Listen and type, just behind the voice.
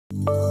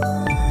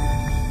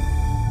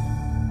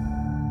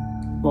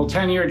Well,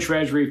 10-year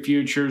Treasury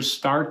futures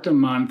start the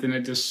month in a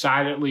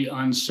decidedly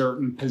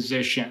uncertain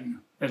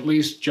position, at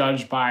least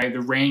judged by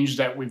the range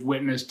that we've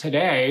witnessed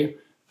today,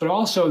 but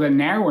also the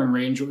narrowing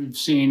range that we've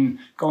seen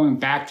going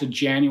back to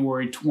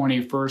January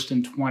 21st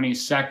and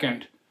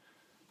 22nd.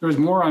 There was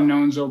more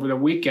unknowns over the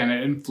weekend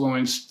that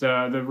influenced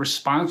the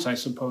response, I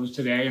suppose,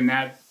 today, and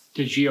that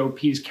the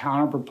GOP's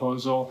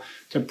counterproposal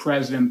to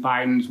President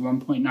Biden's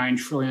 $1.9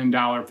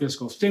 trillion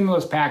fiscal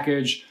stimulus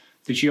package.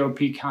 The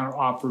GOP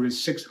counteroffer is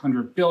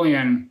 $600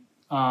 billion.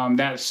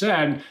 That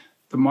said,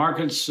 the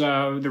markets,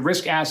 the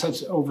risk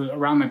assets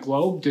around the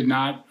globe did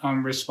not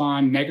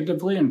respond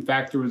negatively. In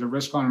fact, there was a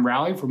risk-on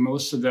rally for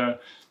most of the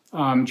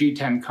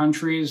G10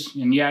 countries,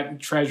 and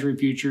yet Treasury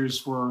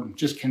futures were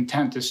just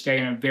content to stay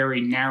in a very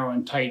narrow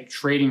and tight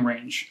trading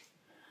range.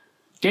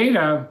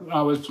 Data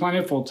was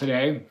plentiful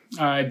today.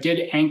 It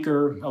did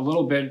anchor a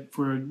little bit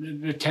for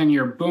the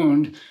 10-year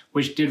Bund,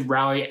 which did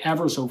rally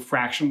ever so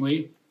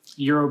fractionally.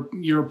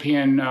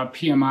 European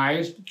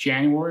PMIs,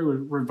 January,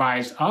 were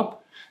revised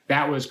up.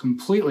 That was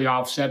completely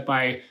offset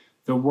by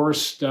the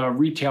worst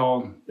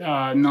retail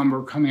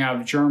number coming out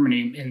of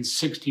Germany in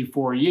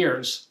 64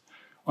 years.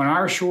 On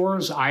our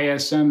shores,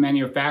 ISM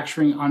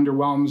manufacturing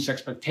underwhelms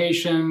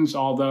expectations,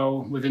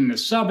 although within the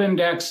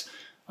sub-index,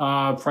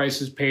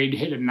 prices paid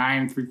hit a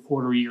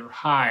 9.75-year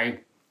high.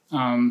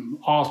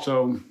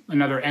 Also,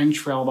 another end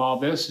trail of all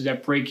this is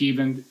that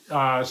break-even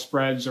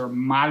spreads are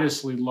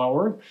modestly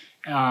lower,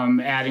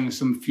 adding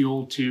some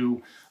fuel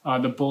to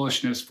the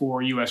bullishness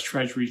for U.S.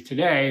 Treasuries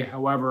today.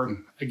 However,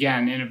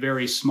 again, in a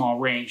very small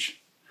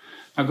range.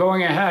 Now,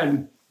 going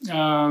ahead,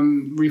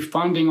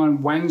 refunding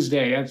on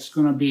Wednesday, that's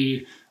going to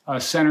be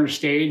center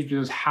stage,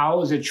 because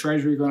how is the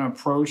Treasury going to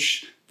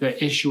approach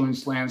the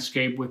issuance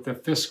landscape with the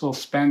fiscal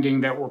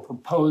spending that we're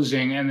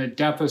proposing and the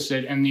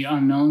deficit and the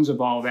unknowns of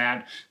all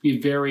that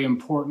be very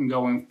important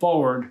going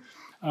forward.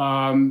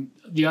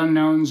 The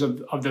unknowns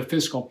of the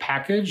fiscal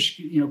package,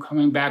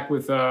 coming back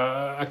with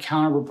a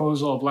counter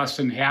proposal of less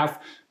than half,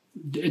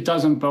 it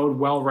doesn't bode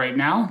well right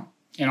now.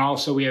 And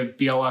also we have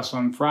BLS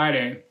on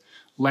Friday.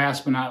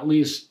 Last but not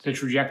least, the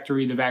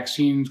trajectory of the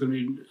vaccine is going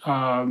to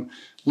be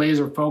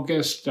laser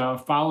focused,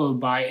 followed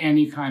by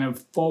any kind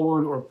of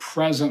forward or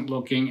present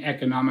looking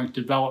economic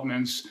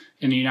developments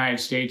in the United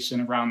States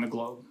and around the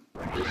globe.